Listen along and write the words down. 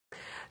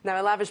Now,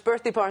 a lavish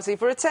birthday party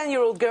for a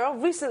 10-year-old girl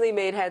recently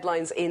made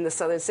headlines in the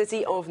southern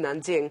city of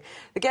Nanjing.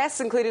 The guests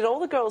included all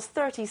the girl's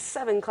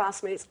 37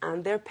 classmates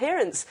and their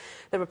parents.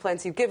 There were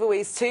plenty of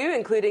giveaways too,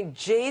 including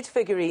jade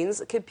figurines,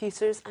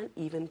 computers and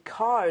even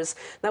cars.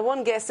 Now,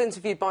 one guest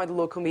interviewed by the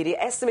local media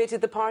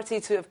estimated the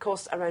party to have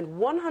cost around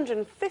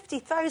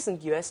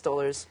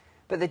 $150,000.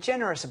 But the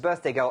generous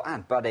birthday girl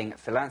and budding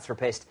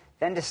philanthropist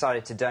then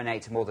decided to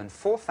donate more than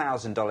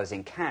 $4,000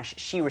 in cash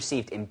she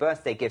received in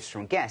birthday gifts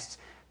from guests,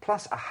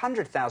 plus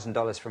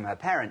 $100,000 from her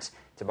parents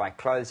to buy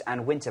clothes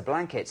and winter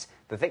blankets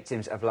for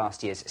victims of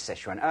last year's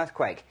Sichuan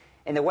earthquake.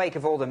 In the wake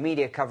of all the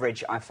media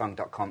coverage,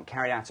 iFunk.com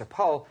carried out a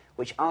poll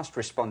which asked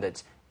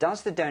respondents,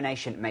 does the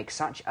donation make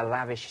such a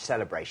lavish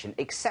celebration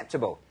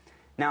acceptable?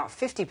 Now,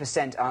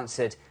 50%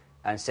 answered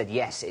and said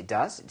yes, it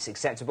does, it's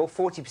acceptable,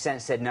 40%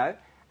 said no,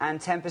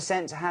 and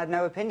 10% had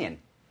no opinion.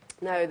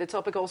 Now, the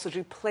topic also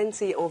drew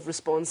plenty of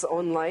response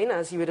online,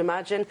 as you would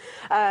imagine.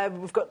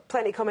 We've got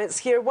plenty of comments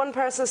here. One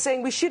person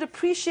saying, we should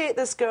appreciate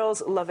this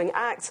girl's loving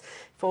act.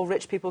 If all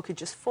rich people could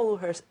just follow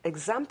her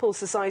example,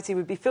 society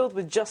would be filled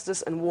with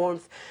justice and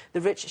warmth.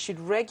 The rich should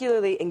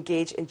regularly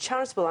engage in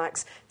charitable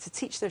acts to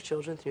teach their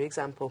children through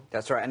example.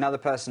 That's right. Another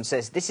person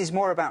says, this is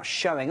more about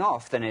showing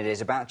off than it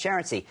is about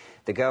charity.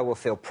 The girl will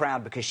feel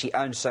proud because she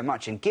owns so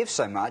much and gives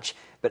so much,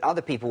 but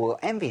other people will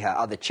envy her,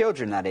 other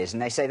children, that is,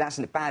 and they say that's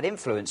a bad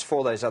influence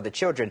for those other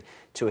children.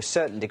 To a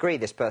certain degree,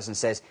 this person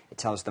says, it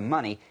tells them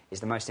money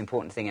is the most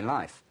important thing in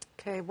life.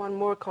 OK, one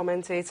more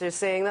commentator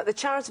saying that the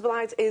charitable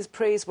act is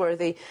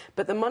praiseworthy,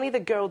 but the money the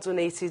girl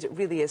donated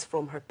really is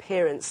from her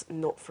parents,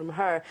 not from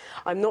her.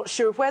 I'm not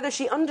sure whether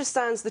she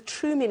understands the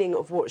true meaning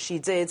of what she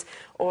did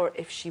or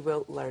if she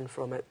will learn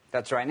from it.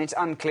 That's right, and it's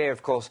unclear,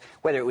 of course,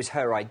 whether it was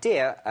her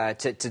idea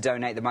to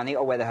donate the money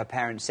or whether her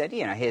parents said,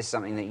 you know, here's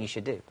something that you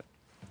should do. But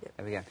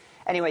there we go.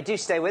 Anyway, do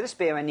stay with us.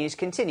 BON News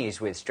continues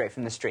with Straight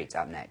from the Street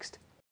up next.